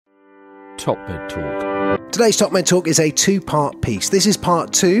TopMedTalk. Today's TopMedTalk is a two-part piece. This is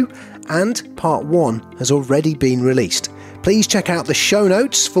part 2, and part 1 has already been released. Please check out the show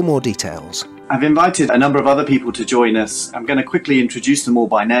notes for more details. I've invited a number of other people to join us. I'm going to quickly introduce them all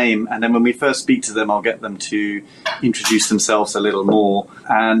by name, and then when we first speak to them, I'll get them to introduce themselves a little more.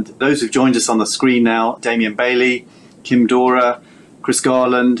 And those who've joined us on the screen now: Damian Bailey, Kim Dora, Chris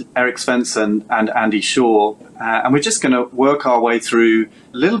Garland, Erik Swenson, and Andy Shaw. And we're just going to work our way through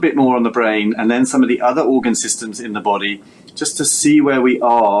a little bit more on the brain and then some of the other organ systems in the body, just to see where we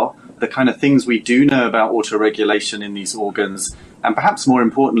are, the kind of things we do know about autoregulation in these organs, and perhaps more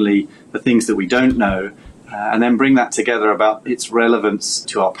importantly, the things that we don't know, and then bring that together about its relevance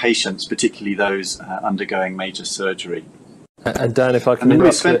to our patients, particularly those undergoing major surgery. And Dan, if I can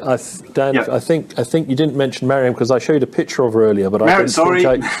interrupt, I think you didn't mention Maryam, because I showed a picture of her earlier, but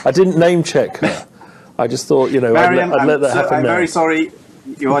I didn't name check her. I just thought, Maryam, I'd let that happen. I'm very sorry.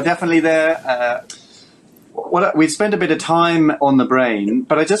 You are definitely there. We've spent a bit of time on the brain,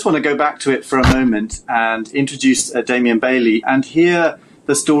 but I just want to go back to it for a moment and introduce Damian Bailey and hear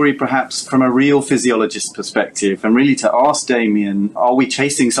the story perhaps from a real physiologist perspective, and really to ask Damian, are we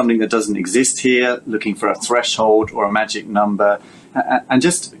chasing something that doesn't exist here, looking for a threshold or a magic number, and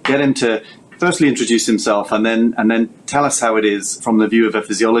just get him to firstly introduce himself and then tell us how it is from the view of a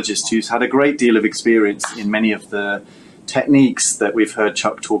physiologist who's had a great deal of experience in many of the techniques that we've heard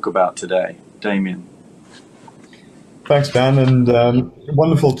Chuck talk about today. Damian. Thanks, Dan, and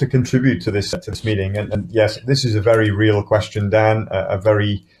wonderful to contribute to this meeting. And yes, this is a very real question, Dan, a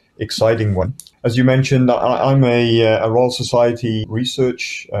very exciting one. As you mentioned, I'm a Royal Society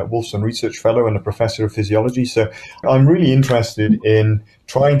Wolfson Research Fellow and a Professor of Physiology, so I'm really interested in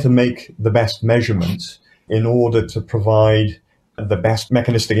trying to make the best measurements in order to provide the best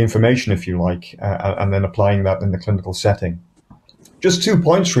mechanistic information, if you like, and then applying that in the clinical setting. Just 2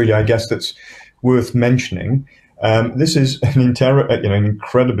 points, really, I guess, that's worth mentioning. This is an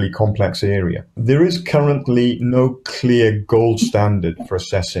incredibly complex area. There is currently no clear gold standard for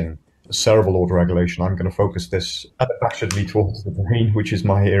assessing cerebral autoregulation. I'm going to focus this abstractly towards the brain, which is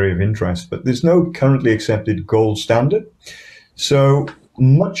my area of interest, but there's no currently accepted gold standard. So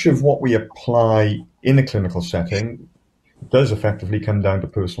much of what we apply in a clinical setting does effectively come down to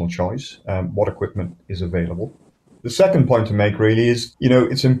personal choice, what equipment is available. The second point to make really is,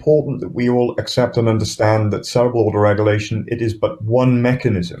 it's important that we all accept and understand that cerebral autoregulation, it is but one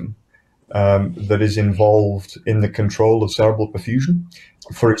mechanism that is involved in the control of cerebral perfusion.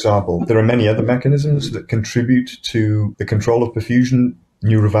 For example, there are many other mechanisms that contribute to the control of perfusion.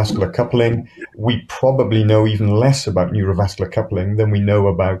 Neurovascular coupling. We probably know even less about neurovascular coupling than we know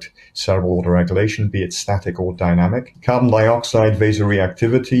about cerebral autoregulation, be it static or dynamic. Carbon dioxide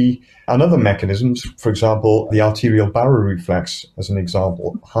vasoreactivity and other mechanisms, for example, the arterial barrier reflex as an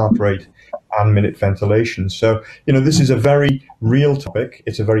example, heart rate and minute ventilation. So, this is a very real topic.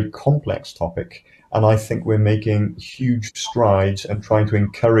 It's a very complex topic. And I think we're making huge strides and trying to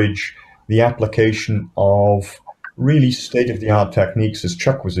encourage the application of really state-of-the-art techniques, as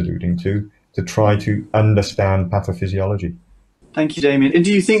Chuck was alluding to try to understand pathophysiology. Thank you, Damian. And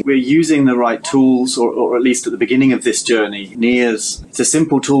do you think we're using the right tools, or at least at the beginning of this journey? NIRS, it's a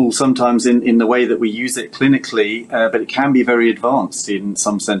simple tool sometimes in the way that we use it clinically, but it can be very advanced in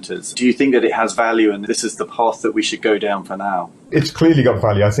some centres. Do you think that it has value and this is the path that we should go down for now? It's clearly got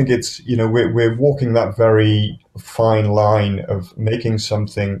value. I think it's, we're walking that very fine line of making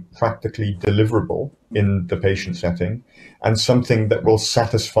something practically deliverable in the patient setting and something that will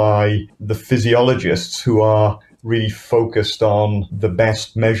satisfy the physiologists who are really focused on the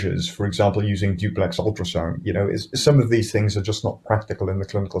best measures, for example, using duplex ultrasound. Some of these things are just not practical in the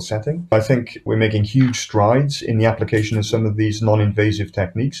clinical setting. I think we're making huge strides in the application of some of these non-invasive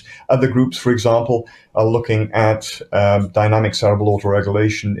techniques. Other groups, for example, are looking at dynamic cerebral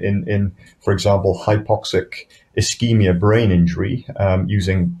autoregulation in, for example, hypoxic ischemia brain injury,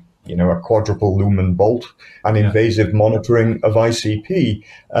 using a quadruple lumen bolt and invasive monitoring of ICP,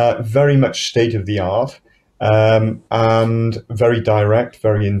 very much state-of-the-art. And very direct,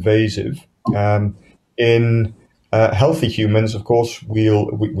 very invasive. In healthy humans, of course,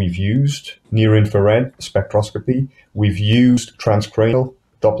 we've used near-infrared spectroscopy. We've used transcranial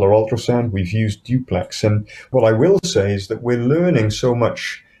Doppler ultrasound. We've used duplex. And what I will say is that we're learning so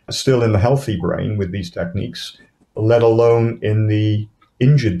much still in the healthy brain with these techniques, let alone in the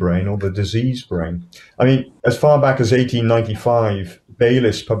injured brain or the diseased brain. I mean, as far back as 1895,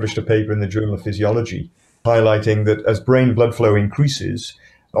 Bayliss published a paper in the Journal of Physiology highlighting that as brain blood flow increases,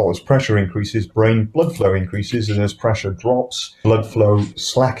 or as pressure increases, brain blood flow increases, and as pressure drops, blood flow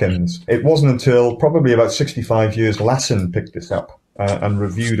slackens. It wasn't until probably about 65 years Lassen picked this up and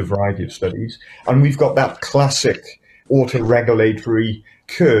reviewed a variety of studies. And we've got that classic autoregulatory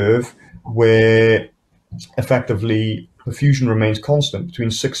curve where effectively perfusion remains constant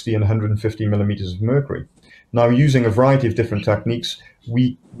between 60 and 150 millimeters of mercury. Now, using a variety of different techniques,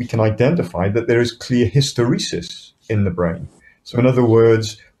 we can identify that there is clear hysteresis in the brain. So in other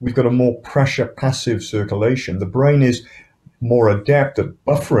words, we've got a more pressure passive circulation. The brain is more adept at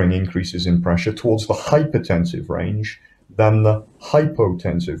buffering increases in pressure towards the hypertensive range than the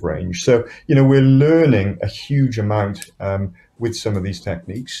hypotensive range. So, we're learning a huge amount with some of these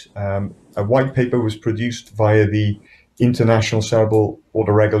techniques. A white paper was produced via the International Cerebral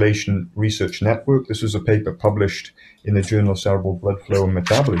Autoregulation Research Network. This was a paper published in the Journal of Cerebral Blood Flow and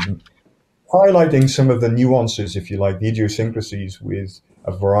Metabolism, highlighting some of the nuances, if you like, the idiosyncrasies with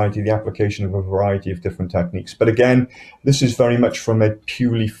the application of a variety of different techniques. But again, this is very much from a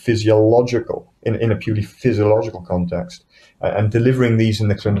purely physiological, in a purely physiological context, and delivering these in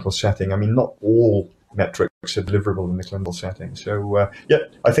the clinical setting. I mean, not all metrics are deliverable in the clinical setting. So,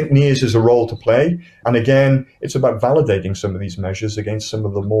 I think NIRS has a role to play. And again, it's about validating some of these measures against some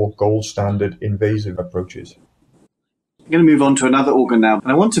of the more gold standard invasive approaches. I'm going to move on to another organ now.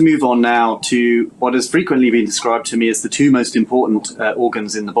 And I want to move on now to what has frequently been described to me as the two most important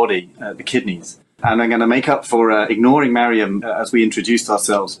organs in the body, the kidneys. And I'm going to make up for ignoring Maryam as we introduced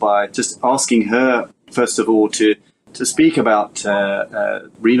ourselves by just asking her, first of all, to speak about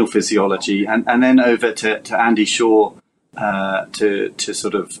renal physiology, and then over to Andy Shaw to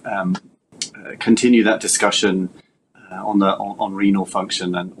sort of continue that discussion on renal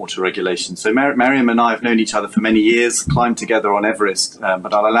function and autoregulation. So Maryam and I have known each other for many years, climbed together on Everest,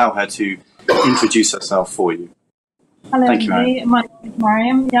 but I'll allow her to introduce herself for you. Hello, Thank you, Maryam. My name is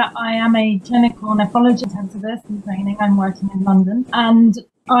Maryam. Yeah, I am a clinical nephrology intensivist in training. I'm working in London, and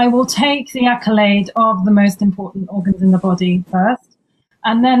I will take the accolade of the most important organs in the body first,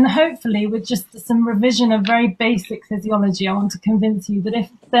 and then hopefully with just some revision of very basic physiology, I want to convince you that if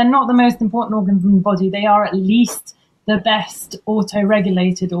they're not the most important organs in the body, they are at least the best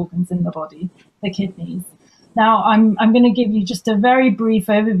auto-regulated organs in the body, the kidneys. Now, I'm going to give you just a very brief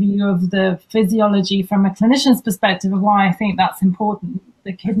overview of the physiology from a clinician's perspective of why I think that's important.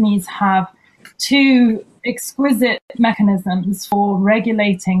 The kidneys have two exquisite mechanisms for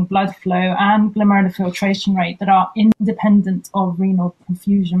regulating blood flow and glomerular filtration rate that are independent of renal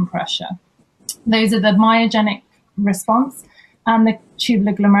perfusion pressure. Those are the myogenic response and the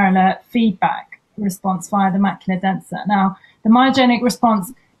tubular glomerular feedback response via the macula densa. Now, the myogenic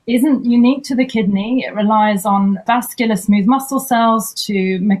response isn't unique to the kidney. It relies on vascular smooth muscle cells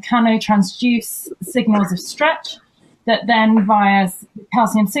to mechanotransduce signals of stretch that then via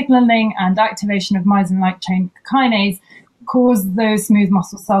calcium signaling and activation of myosin light chain kinase cause those smooth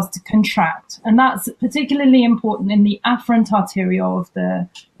muscle cells to contract. And that's particularly important in the afferent arteriole of the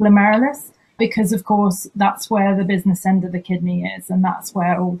glomerulus, because of course that's where the business end of the kidney is, and that's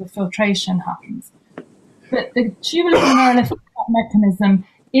where all the filtration happens. But the tubular glomerular feedback mechanism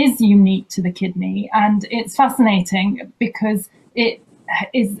is unique to the kidney, and it's fascinating because it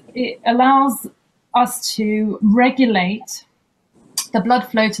allows us to regulate the blood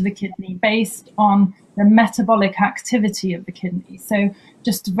flow to the kidney based on the metabolic activity of the kidney. So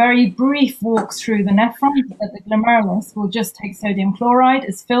just a very brief walk through the nephron. The glomerulus will just take sodium chloride,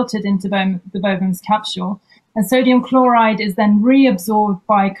 is filtered into the Bowman's capsule, and sodium chloride is then reabsorbed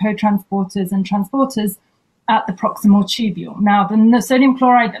by co-transporters and transporters at the proximal tubule. Now, the sodium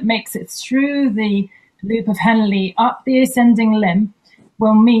chloride that makes it through the loop of Henle up the ascending limb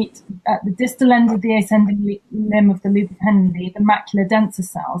will meet at the distal end of the ascending limb of the loop of Henle, the macula densa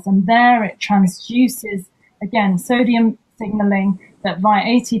cells, and there it transduces, again, sodium signaling that via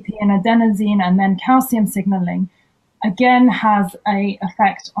ATP and adenosine and then calcium signaling, again has an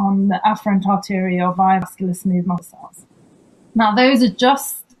effect on the afferent arteriole via vascular smooth muscle cells. Now, those are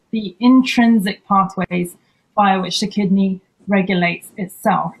just the intrinsic pathways via which the kidney regulates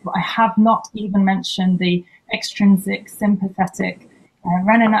itself. I have not even mentioned the extrinsic sympathetic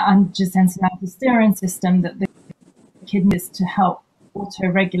renin-angiotensin-aldosterone system that the kidney is to help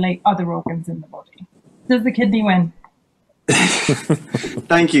auto-regulate other organs in the body. Does the kidney win?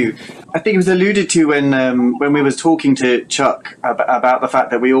 Thank you. I think it was alluded to when we was talking to Chuck about the fact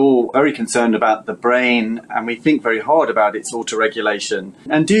that we're all very concerned about the brain and we think very hard about its auto-regulation.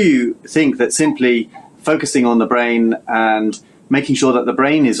 And do you think that simply focusing on the brain and making sure that the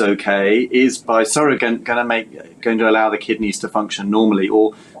brain is okay is by surrogate going to allow the kidneys to function normally,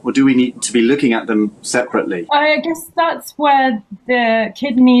 or do we need to be looking at them separately? I guess that's where the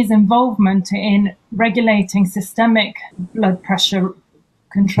kidney's involvement in regulating systemic blood pressure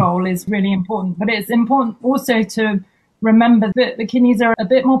control is really important. But it's important also to remember that the kidneys are a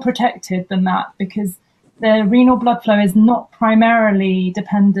bit more protected than that, because the renal blood flow is not primarily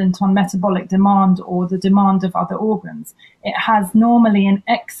dependent on metabolic demand or the demand of other organs. It has normally an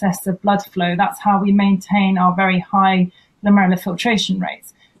excess of blood flow. That's how we maintain our very high glomerular filtration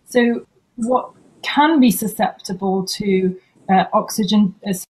rates. So what can be susceptible to oxygen,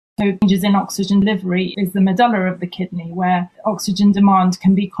 so changes in oxygen delivery, is the medulla of the kidney, where oxygen demand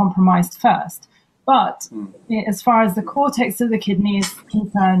can be compromised first. But as far as the cortex of the kidney is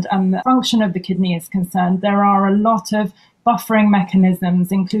concerned and the function of the kidney is concerned, there are a lot of buffering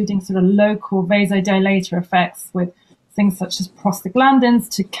mechanisms, including sort of local vasodilator effects with things such as prostaglandins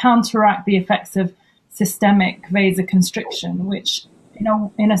to counteract the effects of systemic vasoconstriction, which,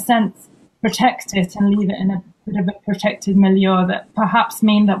 in a sense, protect it and leave it in a bit of a protected milieu that perhaps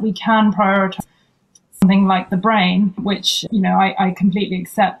mean that we can prioritize something like the brain, which, I completely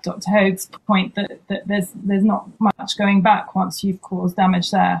accept Dr. Hoag's point that there's not much going back once you've caused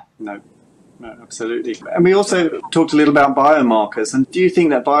damage there. No, absolutely. And we also talked a little about biomarkers. And do you think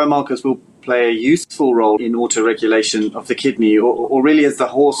that biomarkers will play a useful role in autoregulation of the kidney, or really is the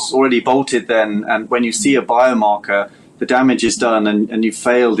horse already bolted then, and when you see a biomarker, the damage is done and you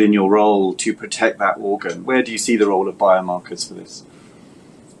failed in your role to protect that organ? Where do you see the role of biomarkers for this?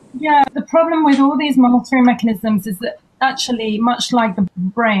 Yeah, the problem with all these monitoring mechanisms is that actually, much like the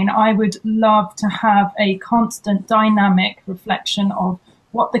brain, I would love to have a constant dynamic reflection of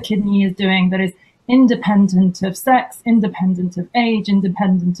what the kidney is doing that is independent of sex, independent of age,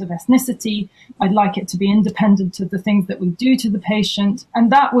 independent of ethnicity. I'd like it to be independent of the things that we do to the patient.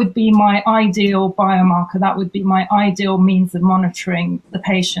 And that would be my ideal biomarker. That would be my ideal means of monitoring the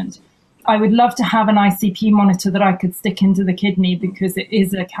patient. I would love to have an ICP monitor that I could stick into the kidney, because it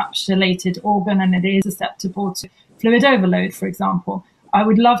is a capsulated organ and it is susceptible to fluid overload, for example. I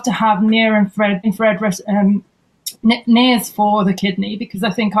would love to have near-infrared NIRS for the kidney, because I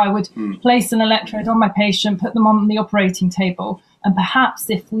think I would place an electrode on my patient, put them on the operating table, and perhaps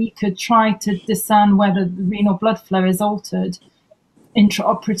if we could try to discern whether the renal blood flow is altered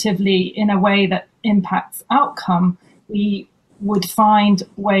intraoperatively in a way that impacts outcome, we would find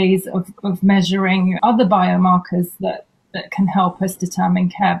ways of measuring other biomarkers that can help us determine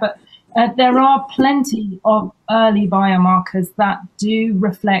care. But there are plenty of early biomarkers that do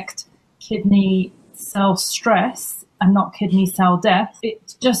reflect kidney cell stress and not kidney cell death.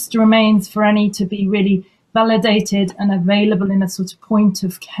 It just remains for any to be really validated and available in a sort of point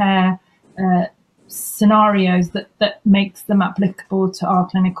of care scenarios that makes them applicable to our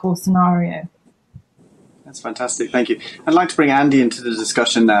clinical scenario. That's fantastic. Thank you. I'd like to bring Andy into the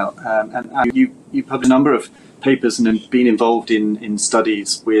discussion now. And you published a number of papers and been involved in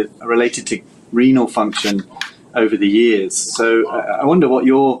studies related to renal function over the years. So I wonder what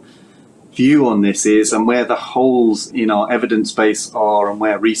your view on this is, and where the holes in our evidence base are, and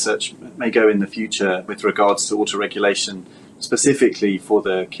where research may go in the future with regards to autoregulation, specifically for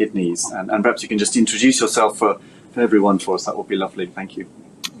the kidneys. And perhaps you can just introduce yourself for everyone for us. That would be lovely. Thank you.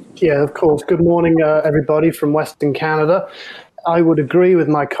 Yeah, of course. Good morning, everybody from Western Canada. I would agree with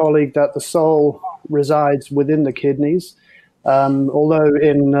my colleague that the soul resides within the kidneys, although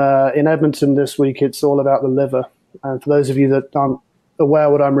in Edmonton this week it's all about the liver. And for those of you that aren't aware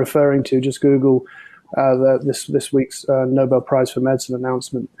what I'm referring to, just Google this week's Nobel Prize for Medicine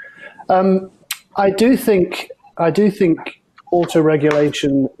announcement. I do think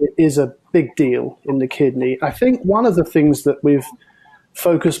autoregulation is a big deal in the kidney. I think one of the things that we've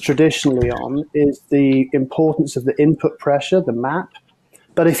focused traditionally on is the importance of the input pressure, the MAP.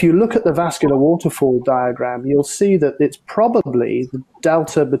 But if you look at the vascular waterfall diagram, you'll see that it's probably the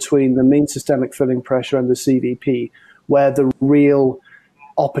delta between the mean systemic filling pressure and the CVP where the real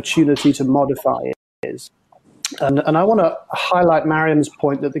opportunity to modify it is. And I want to highlight Maryam's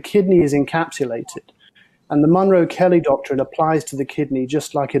point that the kidney is encapsulated. And the Monroe-Kelly doctrine applies to the kidney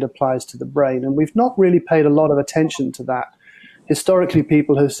just like it applies to the brain. And we've not really paid a lot of attention to that. Historically,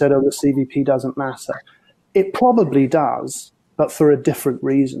 people have said, oh, the CVP doesn't matter. It probably does, but for a different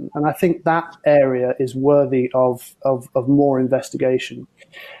reason. And I think that area is worthy of more investigation.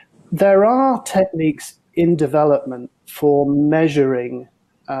 There are techniques in development for measuring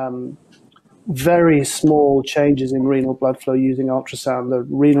very small changes in renal blood flow using ultrasound, the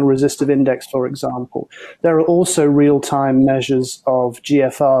renal resistive index, for example. There are also real-time measures of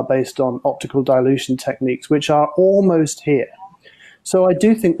GFR based on optical dilution techniques, which are almost here. So I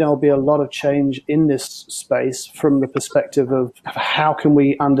do think there'll be a lot of change in this space from the perspective of how can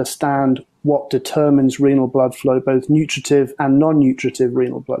we understand what determines renal blood flow, both nutritive and non-nutritive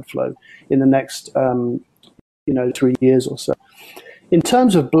renal blood flow in the next 3 years or so. In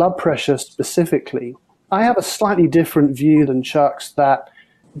terms of blood pressure specifically, I have a slightly different view than Chuck's, that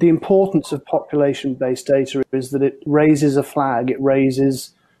the importance of population-based data is that it raises a flag, it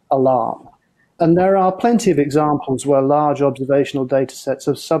raises alarm. And there are plenty of examples where large observational data sets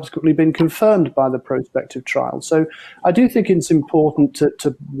have subsequently been confirmed by the prospective trial. So I do think it's important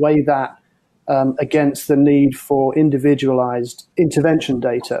to weigh that against the need for individualized intervention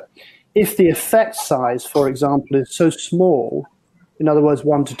data. If the effect size, for example, is so small, in other words,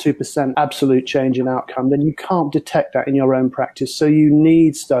 1 to 2% absolute change in outcome, then you can't detect that in your own practice. So you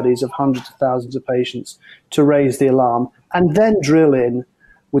need studies of hundreds of thousands of patients to raise the alarm, and then drill in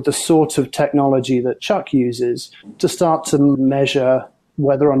with the sort of technology that Chuck uses to start to measure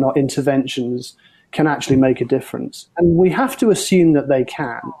whether or not interventions can actually make a difference. And we have to assume that they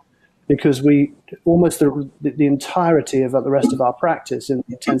can, because we almost the entirety of the rest of our practice in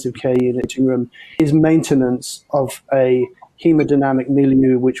the intensive care unit room is maintenance of a hemodynamic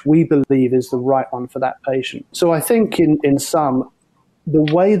milieu, which we believe is the right one for that patient. So I think in sum, the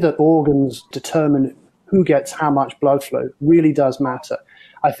way that organs determine who gets how much blood flow really does matter.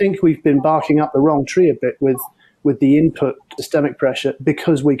 I think we've been barking up the wrong tree a bit with the input systemic pressure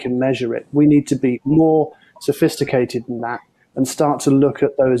because we can measure it. We need to be more sophisticated than that and start to look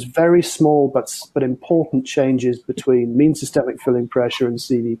at those very small but important changes between mean systemic filling pressure and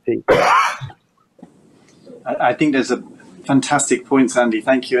CVP. I think there's a fantastic point, Sandy.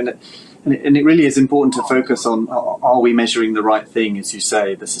 Thank you. And it really is important to focus on, are we measuring the right thing, as you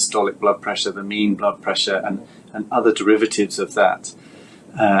say, the systolic blood pressure, the mean blood pressure, and other derivatives of that.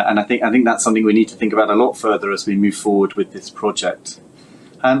 And I think that's something we need to think about a lot further as we move forward with this project.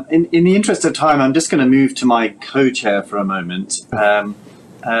 In the interest of time, I'm just going to move to my co-chair for a moment.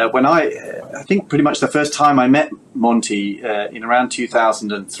 When I think pretty much the first time I met Monty in around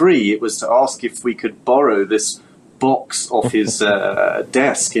 2003, it was to ask if we could borrow this box off his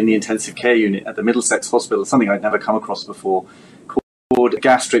desk in the intensive care unit at the Middlesex Hospital, something I'd never come across before, called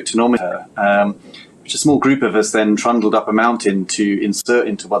gastric tonometer, which a small group of us then trundled up a mountain to insert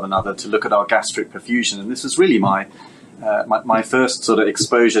into one another to look at our gastric perfusion. And this was really my first sort of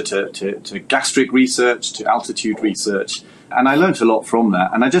exposure to gastric research, to altitude research. And I learned a lot from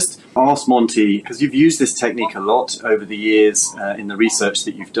that. And I just asked Monty, because you've used this technique a lot over the years in the research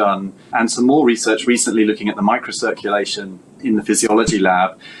that you've done, and some more research recently looking at the microcirculation in the physiology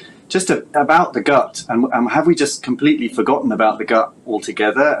lab, just about the gut. And have we just completely forgotten about the gut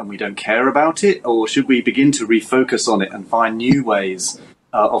altogether and we don't care about it? Or should we begin to refocus on it and find new ways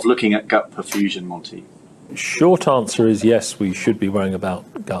of looking at gut perfusion, Monty? Short answer is yes, we should be worrying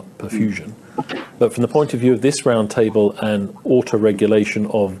about gut perfusion. But from the point of view of this roundtable and auto-regulation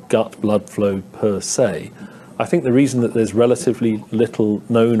of gut blood flow per se, I think the reason that there's relatively little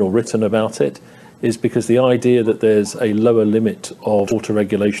known or written about it is because the idea that there's a lower limit of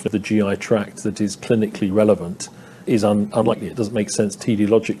auto-regulation of the GI tract that is clinically relevant is unlikely. It doesn't make sense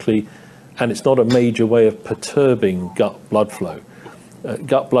teleologically, and it's not a major way of perturbing gut blood flow.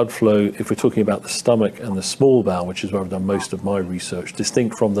 Gut blood flow, if we're talking about the stomach and the small bowel, which is where I've done most of my research,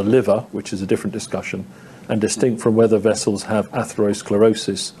 distinct from the liver, which is a different discussion, and distinct from whether vessels have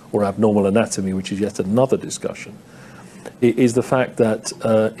atherosclerosis or abnormal anatomy, which is yet another discussion, it is the fact that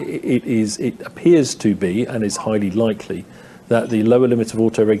it appears to be, and is highly likely, that the lower limit of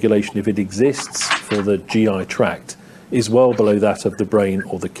autoregulation, if it exists for the GI tract, is well below that of the brain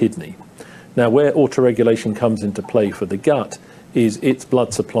or the kidney. Now, where autoregulation comes into play for the gut is its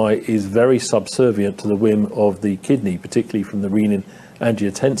blood supply is very subservient to the whim of the kidney, particularly from the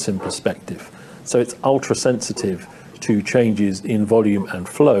renin-angiotensin perspective. So it's ultra-sensitive to changes in volume and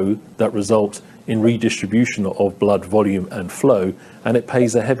flow that result in redistribution of blood volume and flow, and it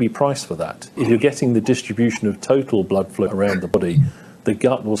pays a heavy price for that. If you're getting the distribution of total blood flow around the body, the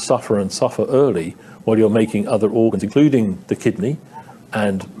gut will suffer and suffer early while you're making other organs, including the kidney,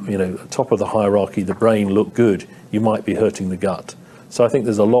 and top of the hierarchy, the brain, look good. You might be hurting the gut. So I think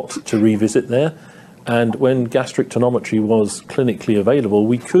there's a lot to revisit there. And when gastric tonometry was clinically available,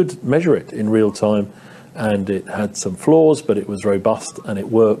 we could measure it in real time, and it had some flaws, but it was robust and it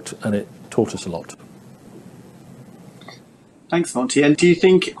worked, and it taught us a lot. Thanks, Monty. And do you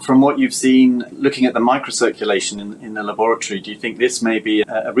think, from what you've seen, looking at the microcirculation in the laboratory, do you think this may be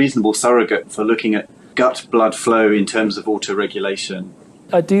a reasonable surrogate for looking at gut blood flow in terms of autoregulation?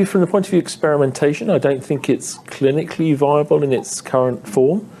 I do, from the point of view of experimentation. I don't think it's clinically viable in its current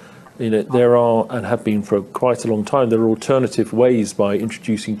form. There are, and have been for quite a long time, there are alternative ways by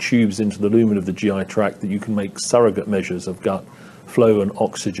introducing tubes into the lumen of the GI tract that you can make surrogate measures of gut flow and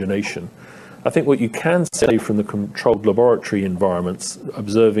oxygenation. I think what you can say from the controlled laboratory environments,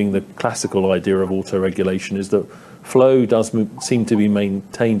 observing the classical idea of autoregulation, is that flow does seem to be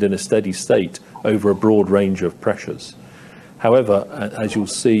maintained in a steady state over a broad range of pressures. However, as you'll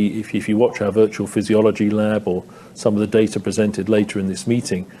see, if you watch our virtual physiology lab or some of the data presented later in this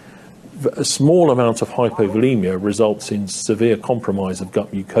meeting, a small amount of hypovolemia results in severe compromise of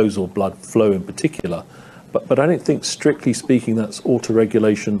gut mucosal blood flow in particular. But I don't think, strictly speaking, that's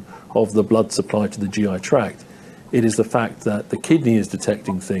autoregulation of the blood supply to the GI tract. It is the fact that the kidney is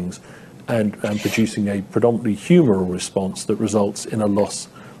detecting things and producing a predominantly humoral response that results in a loss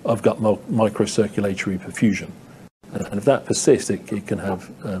of gut microcirculatory perfusion. And if that persists, it can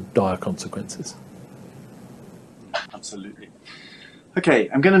have dire consequences. Absolutely. Okay,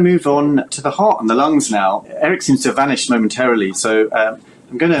 I'm going to move on to the heart and the lungs now. Erik seems to have vanished momentarily, so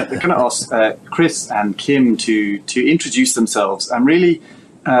I'm going to ask Chris and Kim to introduce themselves. And really,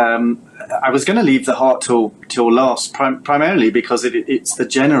 I was going to leave the heart till last, primarily because it's the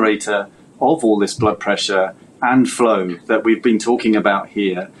generator of all this blood pressure and flow that we've been talking about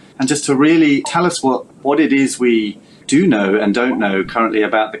here. And just to really tell us what it is we do know and don't know currently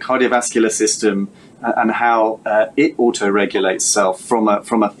about the cardiovascular system and how it auto-regulates itself from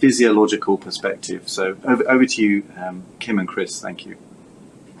a physiological perspective. So over to you, Kim and Chris. Thank you.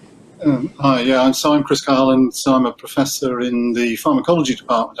 Hi, yeah, I'm Chris Garland. So I'm a professor in the pharmacology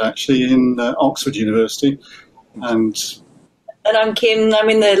department, actually, in Oxford University. And I'm Kim. I'm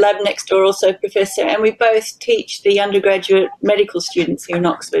in the lab next door, also professor, and we both teach the undergraduate medical students here in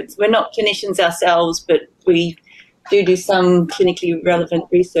Oxford. We're not clinicians ourselves, but we do some clinically relevant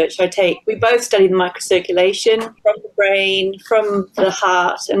research. We both study the microcirculation from the brain, from the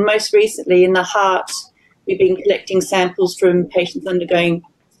heart, and most recently in the heart, we've been collecting samples from patients undergoing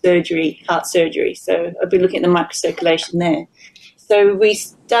heart surgery. So I've been looking at the microcirculation there. So we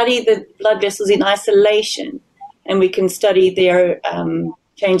study the blood vessels in isolation, and we can study their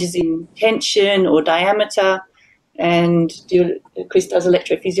changes in tension or diameter, and Chris does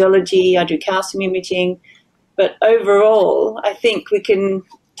electrophysiology, I do calcium imaging. But overall, I think we can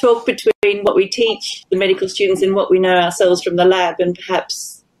talk between what we teach the medical students and what we know ourselves from the lab, and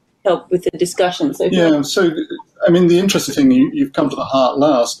perhaps help with the discussion. So I mean, the interesting thing, you've come to the heart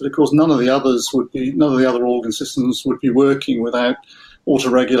last, but of course none of the other organ systems would be working without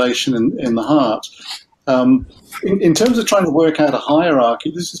autoregulation in the heart. In terms of trying to work out a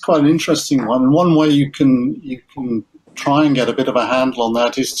hierarchy, this is quite an interesting one. And one way you can try and get a bit of a handle on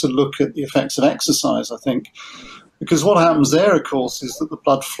that is to look at the effects of exercise, I think. Because what happens there, of course, is that the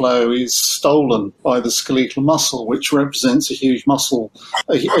blood flow is stolen by the skeletal muscle, which represents a huge muscle,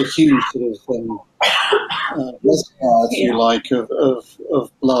 a huge sort of reservoir, if you like,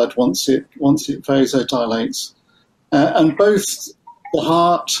 of blood once it vasodilates. And both the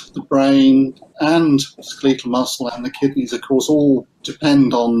heart, the brain, and skeletal muscle and the kidneys, of course, all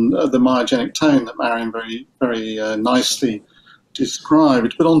depend on the myogenic tone that Maryam very, very nicely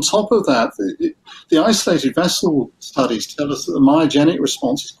described. But on top of that, the isolated vessel studies tell us that the myogenic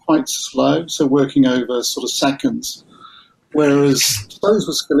response is quite slow, so working over sort of seconds. Whereas those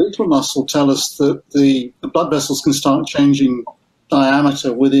with skeletal muscle tell us that the blood vessels can start changing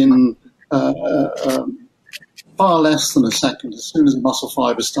diameter within far less than a second, as soon as the muscle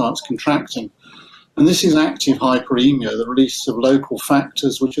fibre starts contracting. And this is active hyperemia, the release of local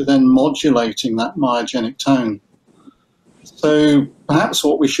factors which are then modulating that myogenic tone. So perhaps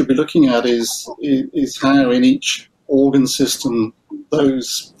what we should be looking at is how in each organ system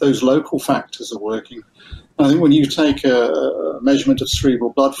those local factors are working. And I think when you take a measurement of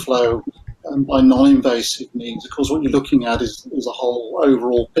cerebral blood flow by non-invasive means, of course what you're looking at is a whole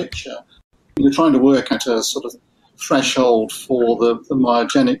overall picture. You're trying to work at a sort of threshold for the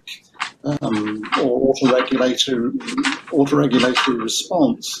myogenic or autoregulatory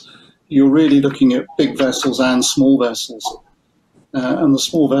response. You're really looking at big vessels and small vessels. And the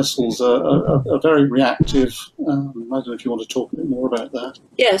small vessels are very reactive. I don't know if you want to talk a bit more about that.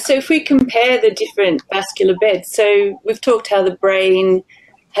 Yeah, so if we compare the different vascular beds, so we've talked how the brain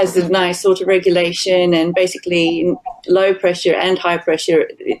has a nice autoregulation, and basically in low pressure and high pressure,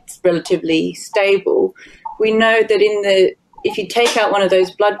 it's relatively stable. We know that if you take out one of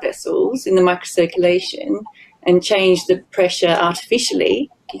those blood vessels in the microcirculation and change the pressure artificially,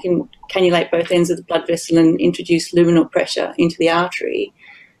 you can cannulate both ends of the blood vessel and introduce luminal pressure into the artery,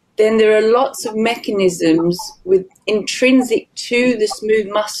 then there are lots of mechanisms intrinsic to the smooth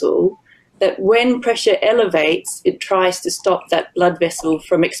muscle that when pressure elevates, it tries to stop that blood vessel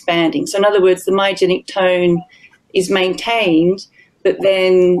from expanding. So in other words, the myogenic tone is maintained, but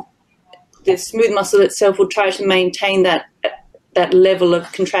then the smooth muscle itself will try to maintain that level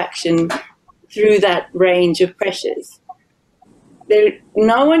of contraction through that range of pressures.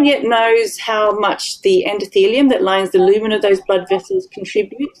 No one yet knows how much the endothelium that lines the lumen of those blood vessels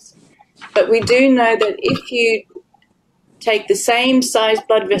contributes, but we do know that if you take the same size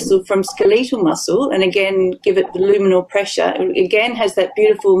blood vessel from skeletal muscle and again give it the luminal pressure, it again has that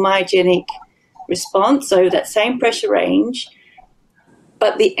beautiful myogenic response, so that same pressure range,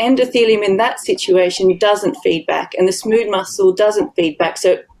 but the endothelium in that situation doesn't feed back and the smooth muscle doesn't feed back,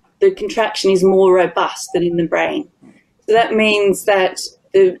 so the contraction is more robust than in the brain. So that means that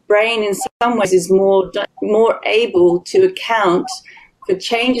the brain in some ways is more able to account for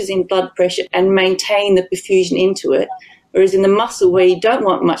changes in blood pressure and maintain the perfusion into it. Whereas in the muscle where you don't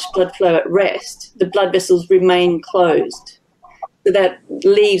want much blood flow at rest, the blood vessels remain closed. So that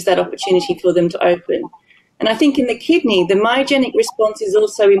leaves that opportunity for them to open. And I think in the kidney, the myogenic response is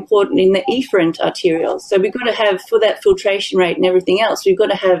also important in the efferent arterioles. So we've got to have, for that filtration rate and everything else, we've got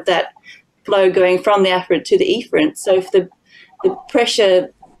to have that flow going from the afferent to the efferent. So if the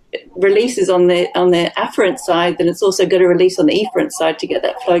pressure releases on the afferent side, then it's also got to release on the efferent side to get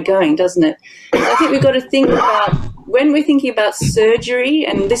that flow going, doesn't it? So I think we've got to think about, when we're thinking about surgery,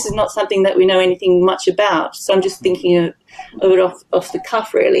 and this is not something that we know anything much about, so I'm just thinking of it off the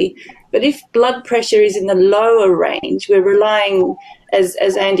cuff really, but if blood pressure is in the lower range, we're relying, as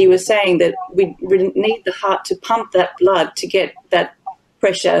Andy was saying, that we need the heart to pump that blood to get that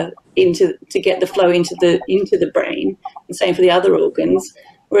pressure to get the flow into the brain, and same for the other organs.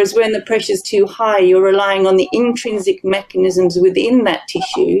 Whereas when the pressure is too high, you're relying on the intrinsic mechanisms within that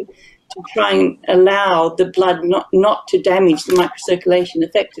tissue to try and allow the blood not to damage the microcirculation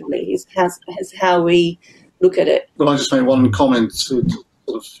effectively, is how we look at it. Well, I just made one comment to sort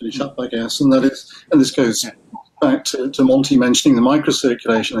of finish up, I guess, and that is, and this goes back to Monty mentioning the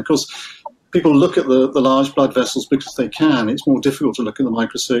microcirculation. Of course, people look at the large blood vessels because they can. It's more difficult to look at the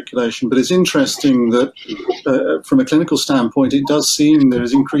microcirculation. But it's interesting that from a clinical standpoint, it does seem there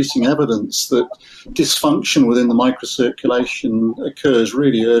is increasing evidence that dysfunction within the microcirculation occurs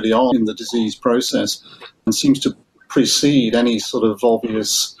really early on in the disease process and seems to precede any sort of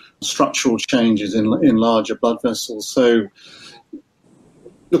obvious structural changes in larger blood vessels. So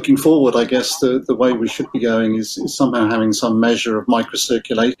looking forward, I guess the way we should be going is somehow having some measure of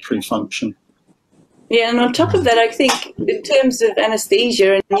microcirculatory function. Yeah, and on top of that, I think in terms of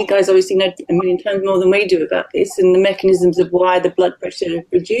anaesthesia, and you guys obviously know a million times more than we do about this and the mechanisms of why the blood pressure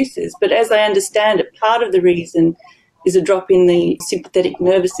reduces, but as I understand it, part of the reason is a drop in the sympathetic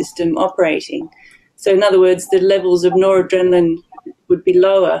nervous system operating. So in other words, the levels of noradrenaline would be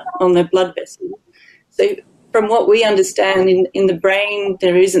lower on the blood vessel. So from what we understand, in the brain,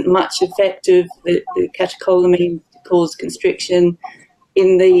 there isn't much effect of the catecholamine to cause constriction.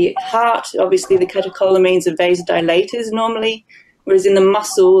 In the heart, obviously, the catecholamines are vasodilators normally, whereas in the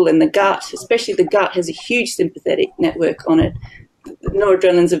muscle and the gut, especially the gut, has a huge sympathetic network on it.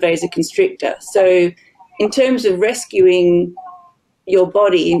 Noradrenaline's a vasoconstrictor. So in terms of rescuing your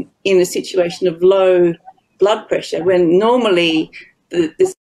body in a situation of low blood pressure, when normally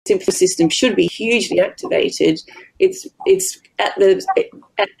the sympathetic system should be hugely activated, it's at the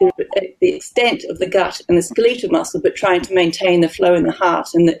extent of the gut and the skeletal muscle, but trying to maintain the flow in the heart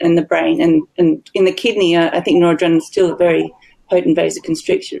and the brain. And in the kidney, I think noradrenaline is still a very potent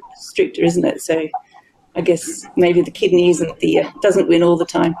vasoconstrictor, isn't it? So I guess maybe the kidney doesn't win all the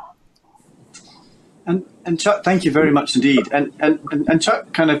time. And Chuck, thank you very much indeed. And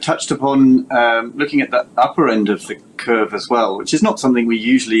Chuck kind of touched upon looking at the upper end of the curve as well, which is not something we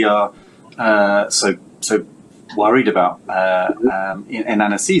usually are so worried about in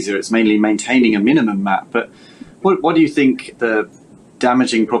anaesthesia. It's mainly maintaining a minimum map. But what do you think the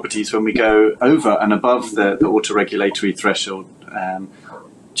damaging properties when we go over and above the autoregulatory threshold?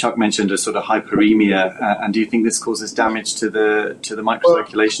 Chuck mentioned a sort of hyperemia, and do you think this causes damage to the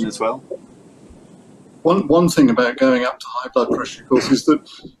microcirculation as well? One thing about going up to high blood pressure, of course, is that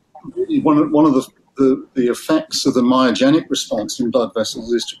one of the effects of the myogenic response in blood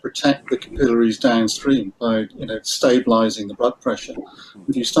vessels is to protect the capillaries downstream by stabilizing the blood pressure.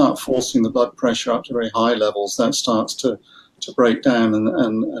 If you start forcing the blood pressure up to very high levels, that starts to break down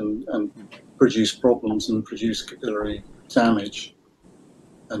and produce problems and produce capillary damage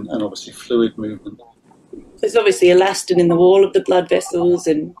and obviously fluid movement. There's obviously elastin in the wall of the blood vessels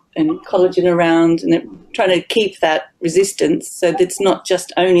and collagen around, and they're trying to keep that resistance. So it's not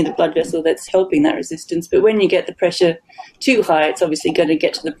just only the blood vessel that's helping that resistance, but when you get the pressure too high, it's obviously going to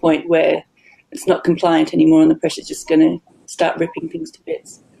get to the point where it's not compliant anymore and the pressure's just going to start ripping things to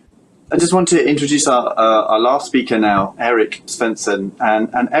bits. I just want to introduce our last speaker now, Erik Swenson,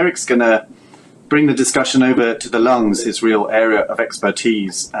 and Erik's going to bring the discussion over to the lungs, his real area of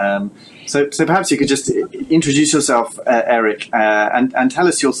expertise. So perhaps you could just introduce yourself, Erik, and tell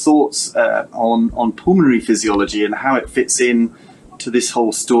us your thoughts on pulmonary physiology and how it fits in to this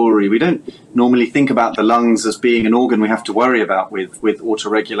whole story. We don't normally think about the lungs as being an organ we have to worry about with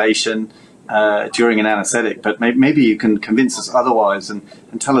autoregulation during an anaesthetic, but maybe you can convince us otherwise and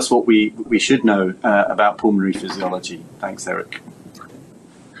tell us what we should know about pulmonary physiology. Thanks, Erik.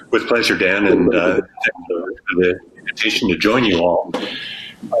 With pleasure, Dan, and thanks for the invitation to join you all.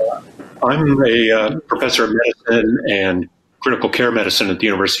 I'm a professor of medicine and critical care medicine at the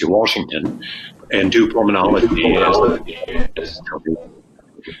University of Washington and do pulmonology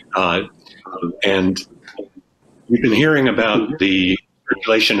and we've been hearing about the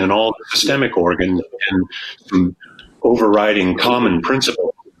circulation in all the systemic organs and some overriding common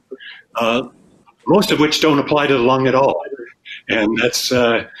principles, most of which don't apply to the lung at all. And that's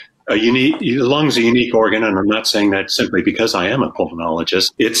the lung's a unique organ, and I'm not saying that simply because I am a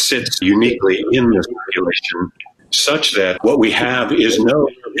pulmonologist. It sits uniquely in the circulation such that what we have is no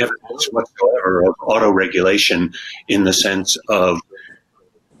evidence whatsoever of autoregulation in the sense of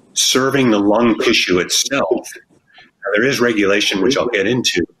serving the lung tissue itself. Now, there is regulation, which I'll get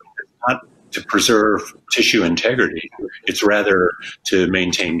into, not to preserve tissue integrity. It's rather to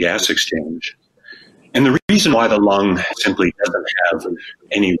maintain gas exchange. And the reason why the lung simply doesn't have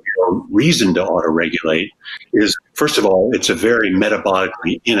any real reason to autoregulate is, first of all, it's a very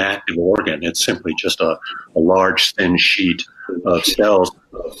metabolically inactive organ. It's simply just a large, thin sheet of cells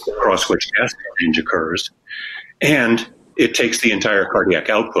across which gas exchange occurs. And it takes the entire cardiac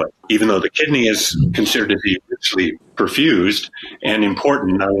output. Even though the kidney is considered to be richly perfused and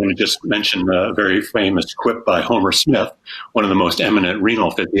important, I want to just mention a very famous quip by Homer Smith, one of the most eminent renal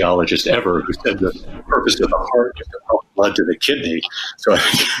physiologists ever, who said the purpose of the heart is to pump blood to the kidney. So I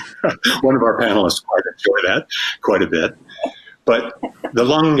think one of our panelists might enjoy that quite a bit. But the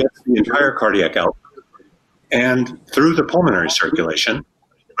lung gets the entire cardiac output and through the pulmonary circulation,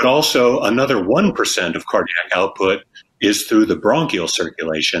 but also another 1% of cardiac output is through the bronchial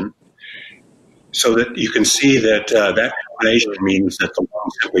circulation, so that you can see that that combination means that the lung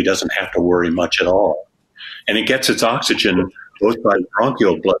simply doesn't have to worry much at all. And it gets its oxygen both by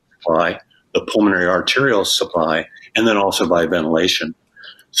bronchial blood supply, the pulmonary arterial supply, and then also by ventilation.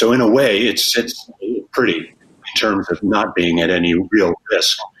 So in a way, it sits pretty in terms of not being at any real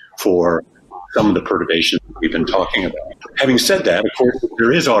risk for some of the perturbations we've been talking about. Having said that, of course,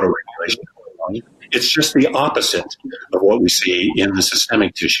 there is autoregulation in the lung. It's just the opposite of what we see in the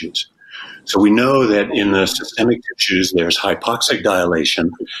systemic tissues. So we know that in the systemic tissues, there's hypoxic dilation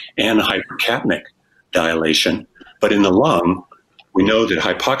and hypercapnic dilation. But in the lung, we know that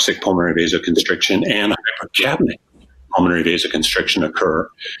hypoxic pulmonary vasoconstriction and hypercapnic pulmonary vasoconstriction occur.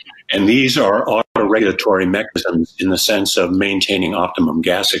 And these are autoregulatory mechanisms in the sense of maintaining optimum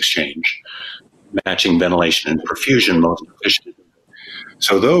gas exchange, matching ventilation and perfusion most efficiently.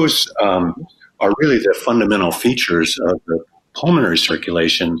 So those are really the fundamental features of the pulmonary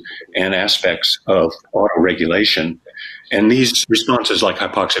circulation and aspects of autoregulation. And these responses like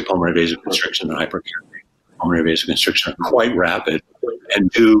hypoxic pulmonary vasoconstriction and hypercapnic pulmonary vasoconstriction are quite rapid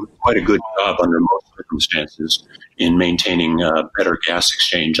and do quite a good job under most circumstances in maintaining better gas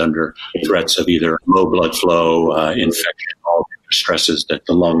exchange under threats of either low blood flow, infection, all the stresses that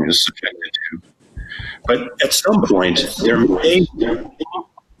the lung is subjected to. But at some point, there may be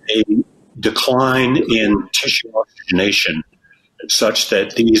a decline in tissue oxygenation such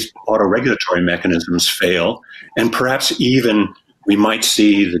that these autoregulatory mechanisms fail, and perhaps even we might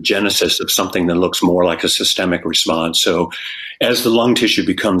see the genesis of something that looks more like a systemic response. So as the lung tissue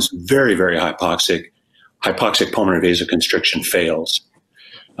becomes very, very hypoxic pulmonary vasoconstriction fails.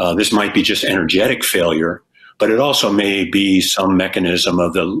 This might be just energetic failure, but it also may be some mechanism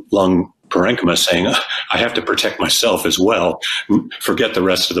of the lung parenchyma saying, I have to protect myself as well, forget the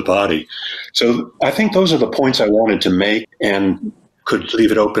rest of the body. So I think those are the points I wanted to make, and could leave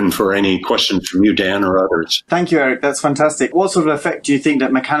it open for any questions from you, Dan, or others. Thank you, Erik. That's fantastic. What sort of effect do you think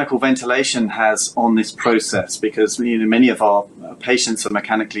that mechanical ventilation has on this process? Because many of our patients are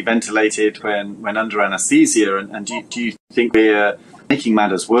mechanically ventilated when under anesthesia, and do you think we're making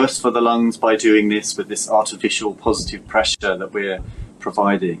matters worse for the lungs by doing this with this artificial positive pressure that we're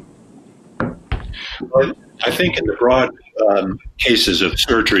providing? Well, I think in the broad cases of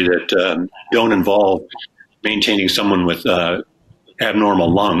surgery that don't involve maintaining someone with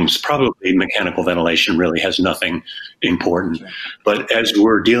abnormal lungs, probably mechanical ventilation really has nothing important. But as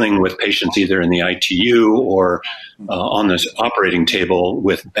we're dealing with patients either in the ITU or on this operating table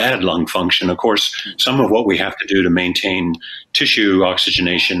with bad lung function, of course, some of what we have to do to maintain tissue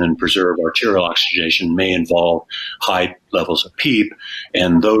oxygenation and preserve arterial oxygenation may involve high levels of PEEP,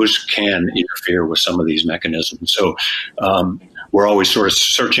 and those can interfere with some of these mechanisms. So we're always sort of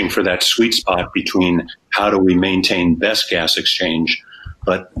searching for that sweet spot between how do we maintain best gas exchange,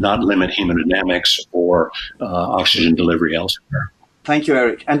 but not limit hemodynamics or oxygen delivery elsewhere. Thank you,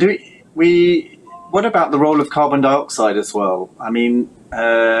 Erik. And what about the role of carbon dioxide as well? I mean,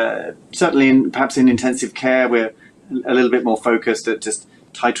 certainly perhaps in intensive care, we're a little bit more focused at just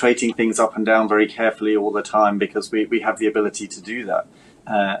titrating things up and down very carefully all the time because we have the ability to do that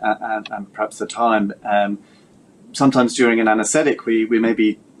and perhaps the time. Sometimes during an anaesthetic, we may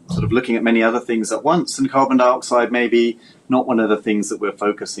be sort of looking at many other things at once, and carbon dioxide may be not one of the things that we're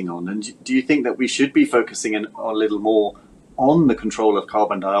focusing on. And do you think that we should be focusing a little more on the control of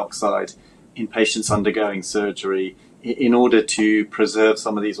carbon dioxide in patients undergoing surgery in order to preserve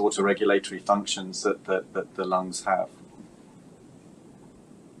some of these autoregulatory functions that the lungs have?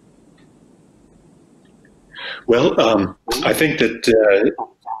 Well, I think that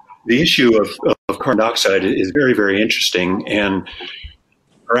the issue of carbon dioxide is very, very interesting, and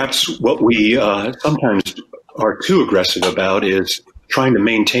perhaps what we sometimes are too aggressive about is trying to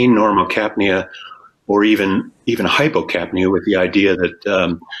maintain normocapnia or even hypocapnia with the idea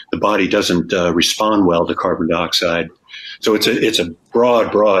that the body doesn't respond well to carbon dioxide. So it's a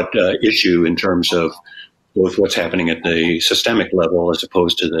broad issue in terms of both what's happening at the systemic level as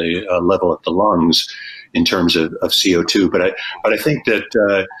opposed to the level at the lungs in terms of CO2. But I think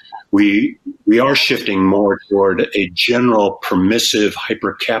that we are shifting more toward a general permissive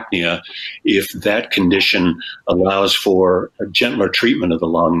hypercapnia if that condition allows for a gentler treatment of the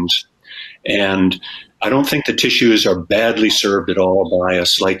lungs. And I don't think the tissues are badly served at all by a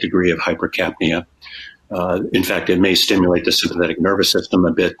slight degree of hypercapnia. In fact, it may stimulate the sympathetic nervous system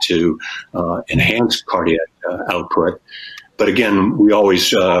a bit to enhance cardiac output. But again, we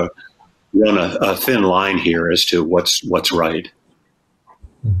always run a thin line here as to what's right.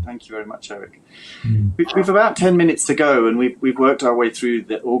 Thank you very much, Erik. We've about 10 minutes to go, and we've worked our way through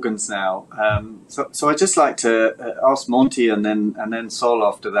the organs now. So I'd just like to ask Monty and then Sol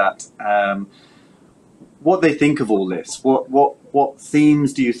after that what they think of all this. What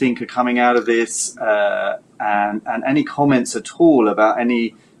themes do you think are coming out of this, and any comments at all about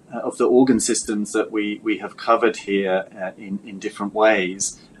any of the organ systems that we have covered here in different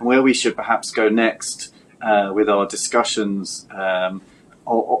ways, and where we should perhaps go next with our discussions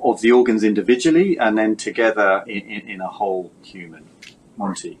of the organs individually and then together in a whole human.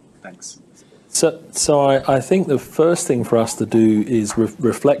 Monty, thanks. So I think the first thing for us to do is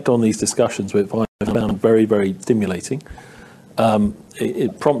reflect on these discussions, which I found very, very stimulating.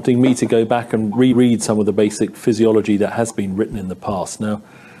 It prompting me to go back and reread some of the basic physiology that has been written in the past. Now,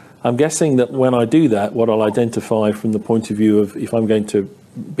 I'm guessing that when I do that, what I'll identify from the point of view of if I'm going to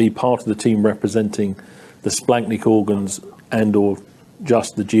be part of the team representing the splanchnic organs and or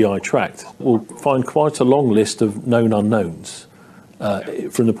just the GI tract, we'll find quite a long list of known unknowns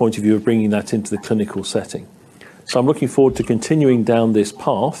from the point of view of bringing that into the clinical setting. So I'm looking forward to continuing down this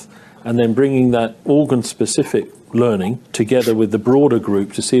path and then bringing that organ-specific learning together with the broader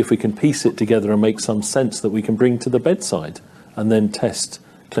group to see if we can piece it together and make some sense that we can bring to the bedside and then test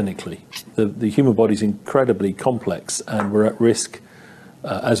clinically. The human body is incredibly complex, and we're at risk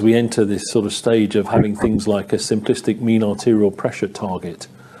as we enter this sort of stage of having things like a simplistic mean arterial pressure target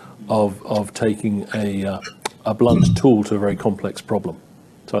of taking a blunt tool to a very complex problem.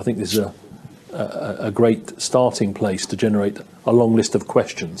 So I think this is a great starting place to generate a long list of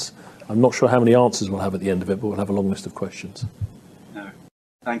questions. I'm not sure how many answers we'll have at the end of it, but we'll have a long list of questions. No,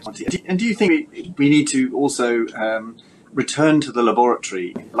 thanks, Monty. And do you think we need to also return to the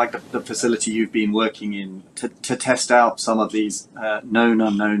laboratory, like the facility you've been working in, to test out some of these known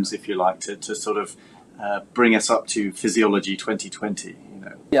unknowns, if you like, to sort of bring us up to Physiology 2020? You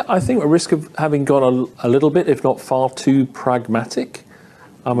know? Yeah, I think a risk of having gone a little bit, if not far too pragmatic.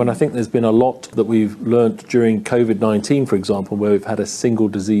 I think there's been a lot that we've learnt during COVID-19, for example, where we've had a single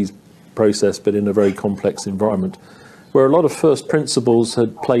disease process, but in a very complex environment, where a lot of first principles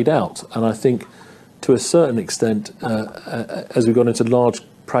had played out. And I think to a certain extent, as we've gone into large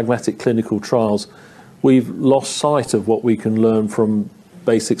pragmatic clinical trials, we've lost sight of what we can learn from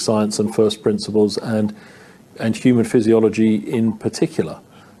basic science and first principles and human physiology in particular.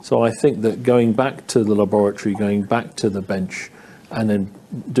 So I think that going back to the laboratory, going back to the bench, and then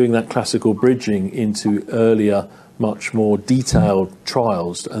doing that classical bridging into earlier, much more detailed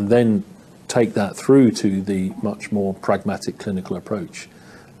trials and then take that through to the much more pragmatic clinical approach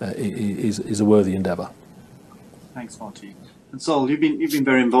is a worthy endeavour. Thanks, Monty. And Sol, you've been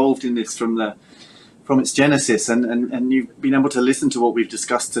very involved in this from its genesis, and you've been able to listen to what we've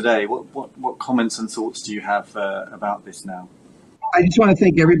discussed today. What comments and thoughts do you have about this now? I just want to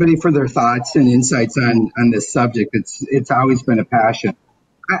thank everybody for their thoughts and insights on this subject. It's always been a passion.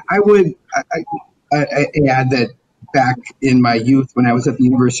 I would add that back in my youth, when I was at the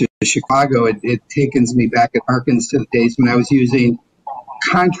University of Chicago, it takens me back at Arkansas to the days when I was using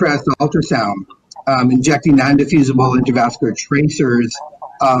contrast ultrasound, injecting non-diffusible intravascular tracers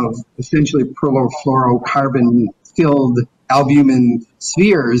of essentially perfluorocarbon-filled albumin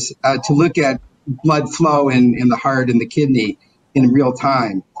spheres to look at blood flow in the heart and the kidney in real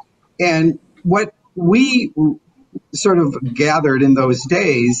time. And what we sort of gathered in those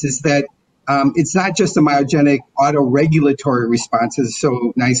days is that it's not just a myogenic autoregulatory response, as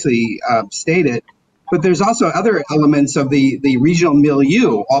so nicely stated, but there's also other elements of the regional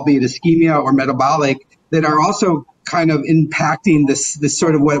milieu, albeit ischemia or metabolic, that are also kind of impacting this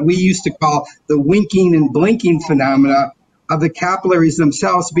sort of what we used to call the winking and blinking phenomena of the capillaries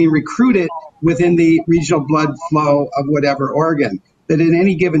themselves being recruited within the regional blood flow of whatever organ. That at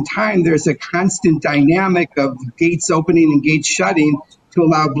any given time, there's a constant dynamic of gates opening and gates shutting to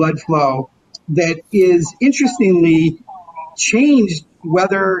allow blood flow that is interestingly changed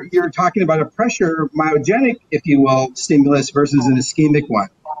whether you're talking about a pressure myogenic, if you will, stimulus versus an ischemic one.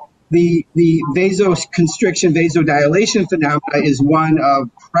 The vasoconstriction, vasodilation phenomena is one of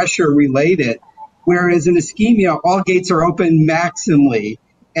pressure related, whereas in ischemia, all gates are open maximally,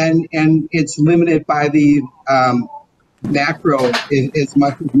 and it's limited by the macro as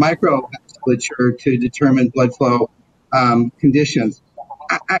much as microvasculature to determine blood flow conditions.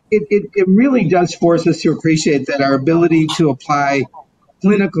 It really does force us to appreciate that our ability to apply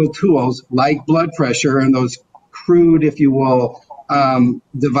clinical tools like blood pressure and those crude, if you will,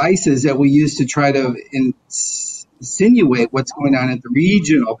 devices that we use to try to insinuate what's going on at the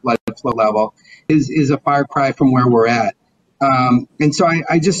regional blood flow level is a far cry from where we're at. And so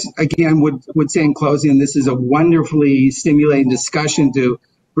I just, again, would say in closing, this is a wonderfully stimulating discussion to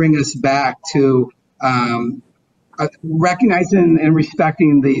bring us back to recognizing and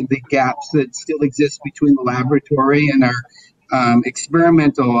respecting the gaps that still exist between the laboratory and our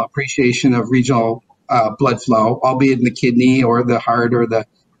experimental appreciation of regional blood flow, albeit in the kidney or the heart or the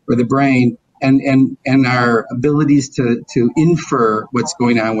brain, and our abilities to infer what's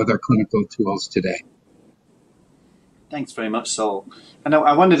going on with our clinical tools today. Thanks very much, Sol. And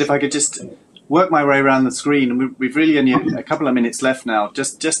I wondered if I could just work my way around the screen, and we've really only a couple of minutes left now,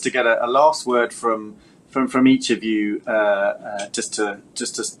 just to get a last word from each of you, just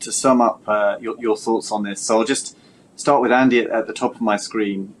to sum up your thoughts on this. So I'll just start with Andy at the top of my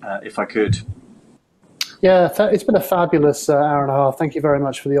screen, if I could. Yeah, it's been a fabulous hour and a half. Thank you very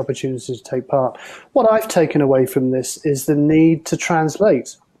much for the opportunity to take part. What I've taken away from this is the need to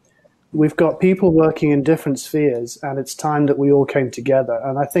translate. We've got people working in different spheres, and it's time that we all came together.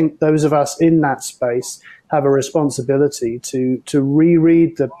 And I think those of us in that space have a responsibility to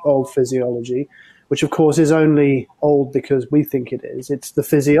reread the old physiology, which of course is only old because we think it is. It's the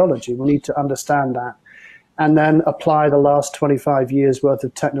physiology. We need to understand that and then apply the last 25 years worth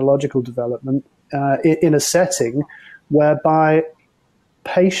of technological development in a setting whereby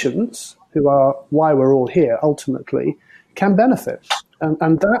patients, who are why we're all here ultimately, can benefit.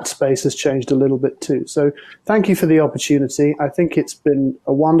 And that space has changed a little bit too. So thank you for the opportunity. I think it's been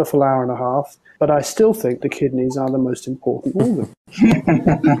a wonderful hour and a half, but I still think the kidneys are the most important organ.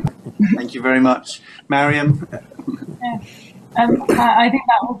 Thank you very much. Maryam? Yeah. I think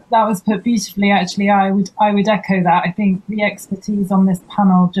that was put beautifully, actually. I would echo that. I think the expertise on this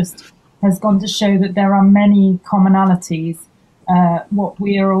panel just has gone to show that there are many commonalities. What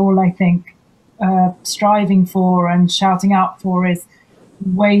we are all, I think, striving for and shouting out for is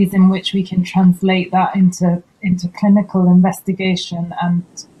ways in which we can translate that into clinical investigation and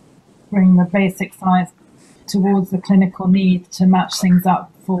bring the basic science towards the clinical need to match things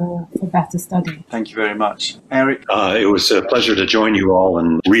up for better study. Thank you very much. Erik? It was a pleasure to join you all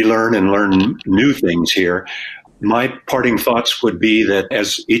and relearn and learn new things here. My parting thoughts would be that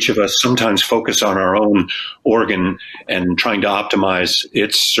as each of us sometimes focus on our own organ and trying to optimize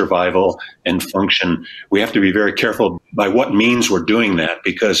its survival and function, we have to be very careful by what means we're doing that,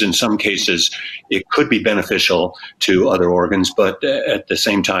 because in some cases it could be beneficial to other organs, but at the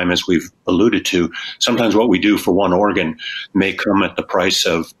same time, as we've alluded to, sometimes what we do for one organ may come at the price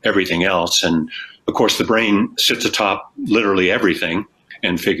of everything else. And of course, the brain sits atop literally everything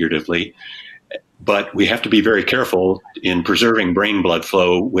and figuratively. But we have to be very careful in preserving brain blood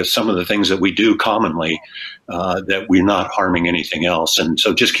flow with some of the things that we do commonly, that we're not harming anything else. And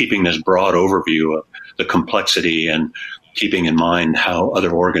so just keeping this broad overview of the complexity and keeping in mind how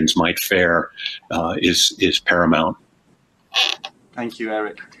other organs might fare is paramount. Thank you,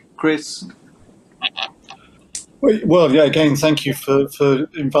 Erik. Chris? Well, yeah, again, thank you for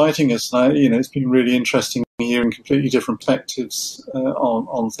inviting us. It's been really interesting hearing completely different perspectives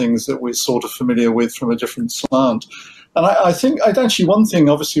on things that we're sort of familiar with from a different slant. And I think actually one thing,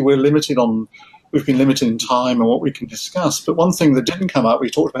 obviously we've been limited in time and what we can discuss, but one thing that didn't come up, we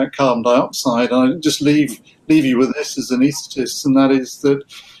talked about carbon dioxide, and I just leave you with this as anaesthetists, and that is that,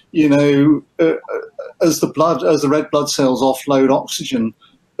 as the red blood cells offload oxygen,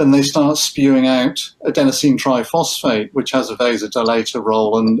 then they start spewing out adenosine triphosphate, which has a vasodilator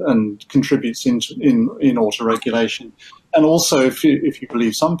role and contributes in autoregulation. And also, if you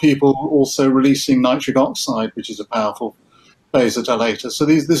believe some people, also releasing nitric oxide, which is a powerful vasodilator. So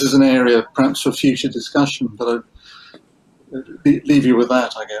this is an area perhaps for future discussion, but I'd leave you with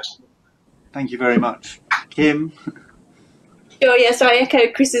that, I guess. Thank you very much. Kim? Sure, yes, I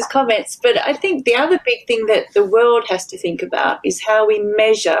echo Chris's comments, but I think the other big thing that the world has to think about is how we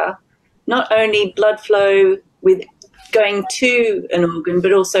measure not only blood flow with going to an organ,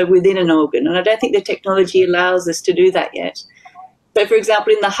 but also within an organ. And I don't think the technology allows us to do that yet. So, for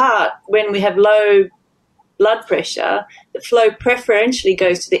example, in the heart, when we have low blood pressure, the flow preferentially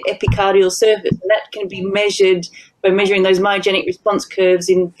goes to the epicardial surface, and that can be measured by measuring those myogenic response curves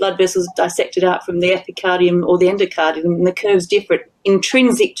in blood vessels dissected out from the epicardium or the endocardium, and the curves differ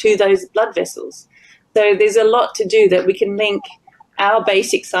intrinsic to those blood vessels. So there's a lot to do that we can link our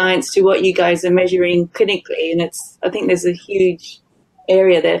basic science to what you guys are measuring clinically, and I think there's a huge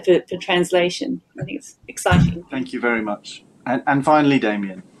area there for translation. I think it's exciting. Thank you very much. And finally,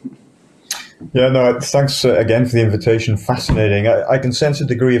 Damian. Yeah, no, thanks again for the invitation. Fascinating. I can sense a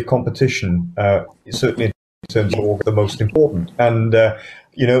degree of competition, certainly in terms of the most important. And,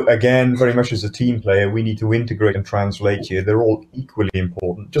 again, very much as a team player, we need to integrate and translate here. They're all equally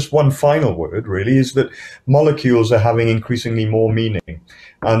important. Just one final word, really, is that molecules are having increasingly more meaning.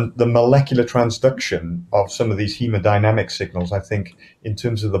 And the molecular transduction of some of these hemodynamic signals, I think, in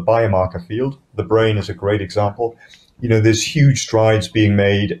terms of the biomarker field, the brain is a great example. There's huge strides being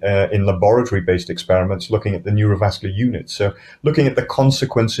made in laboratory-based experiments looking at the neurovascular unit. So looking at the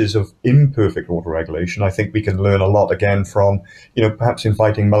consequences of imperfect autoregulation, I think we can learn a lot again from, perhaps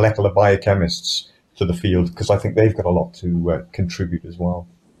inviting molecular biochemists to the field, because I think they've got a lot to contribute as well.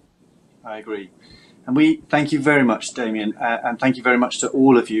 I agree. And we thank you very much, Damian, and thank you very much to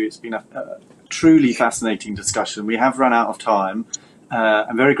all of you. It's been a truly fascinating discussion. We have run out of time.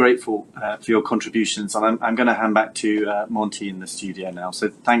 I'm very grateful for your contributions, and I'm going to hand back to Monty in the studio now. So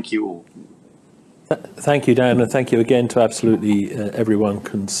thank you all. Thank you, Dan, and thank you again to absolutely everyone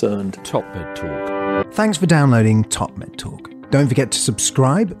concerned. TopMedTalk. Thanks for downloading TopMedTalk. Don't forget to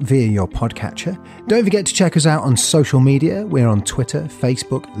subscribe via your podcatcher. Don't forget to check us out on social media. We're on Twitter,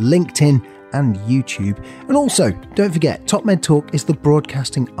 Facebook, LinkedIn, and YouTube. And also, don't forget, TopMedTalk is the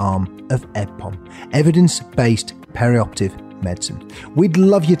broadcasting arm of EBPOM, Evidence-Based Perioperative Medicine. We'd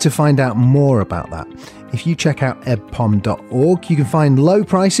love you to find out more about that. If you check out ebpom.org, you can find low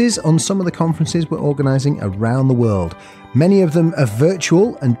prices on some of the conferences we're organising around the world. Many of them are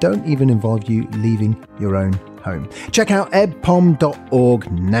virtual and don't even involve you leaving your own home. Check out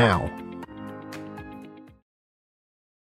ebpom.org now.